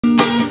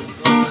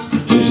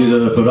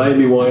is for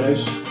Amy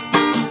Winehouse.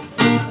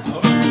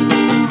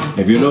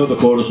 If you know the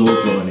chorus,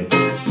 we'll join it.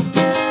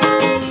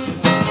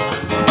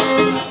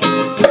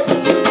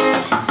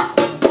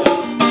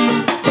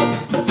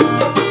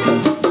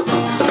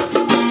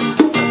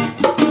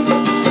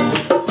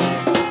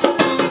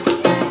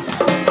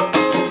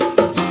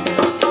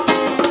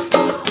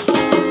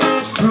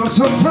 Well,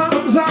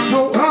 sometimes I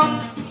go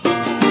out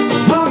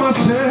by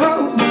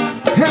myself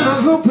and I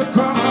look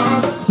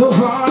across the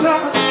water,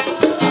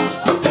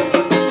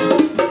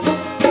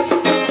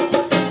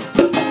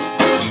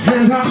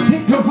 and I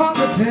think of all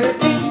the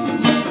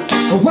things,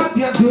 what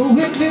you're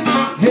doing in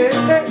my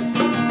head.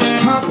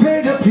 I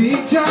paint a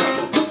picture,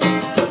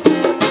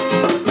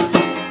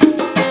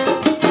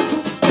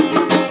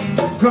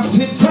 'cause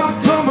since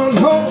I've come on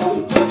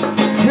home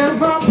and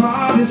my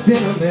body's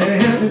been a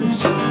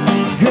mess,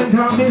 and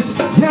I miss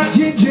your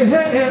ginger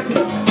hair,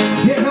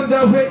 yeah, and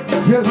the way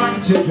you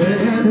like to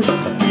dress.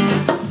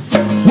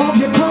 Won't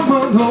you come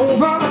on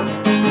over,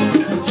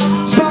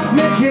 stop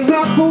making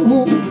a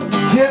fool,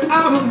 get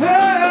out of me.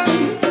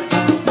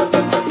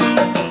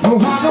 Oh,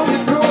 why don't you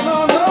come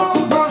on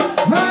over,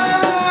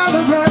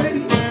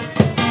 Valerie?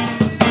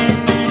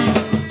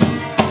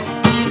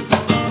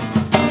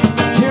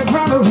 Yeah,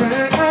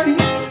 Valerie,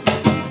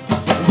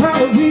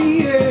 Valerie,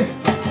 yeah.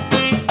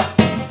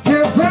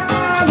 Yeah,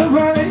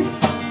 Valerie.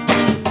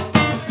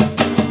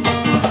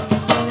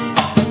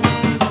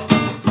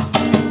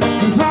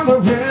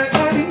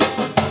 Valerie,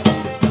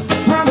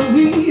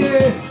 Valerie,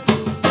 yeah.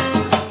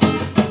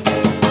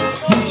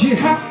 Did you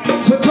have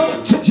to go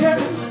to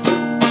jail?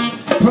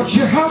 Put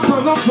your house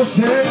on up for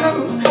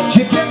sale? Did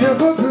you get a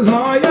good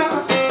lawyer?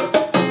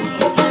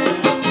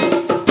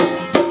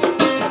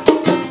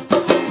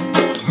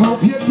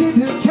 Hope you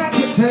didn't catch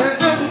a tan.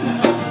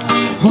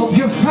 Hope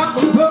you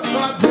found the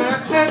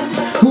right man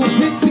who'll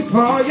fix it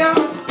for you.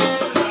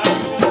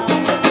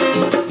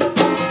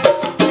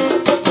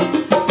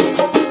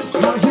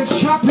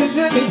 Shopping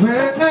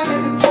anywhere,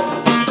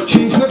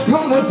 change the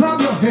colors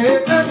of your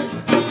hair.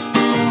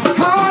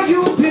 Are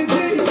you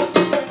busy?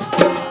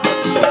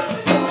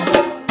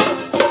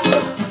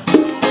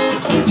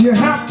 You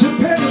have to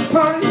pay the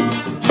fine.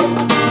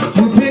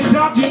 You've been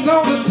dodging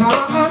all the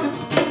time.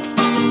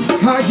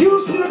 Are you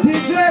still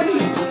dizzy?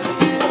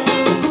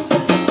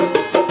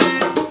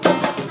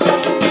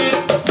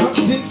 But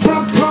since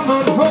I've come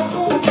on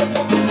home,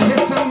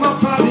 yes, and my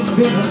body's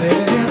been a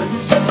mess,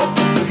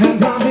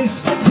 and I miss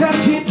that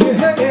ginger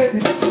hair,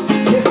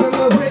 yes, and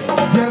the way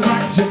you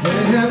like to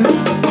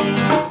dance.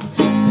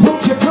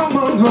 Won't you come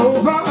on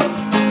over,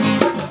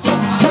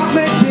 stop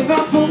making a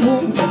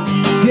fool,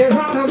 get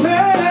out of me.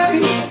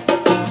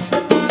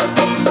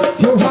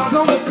 Yo, why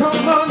don't you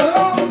come on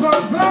over,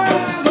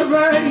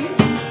 Valerie?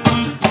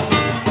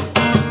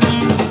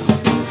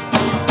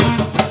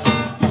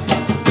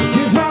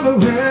 Yeah,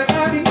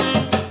 Valerie,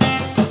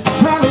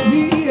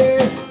 Valerie,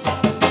 yeah.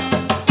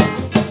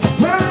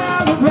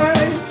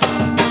 Valerie.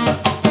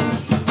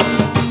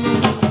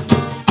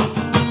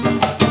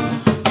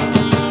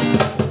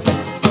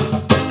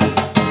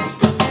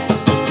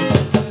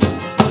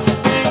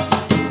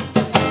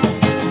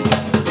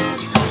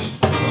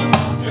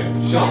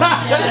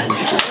 Hey!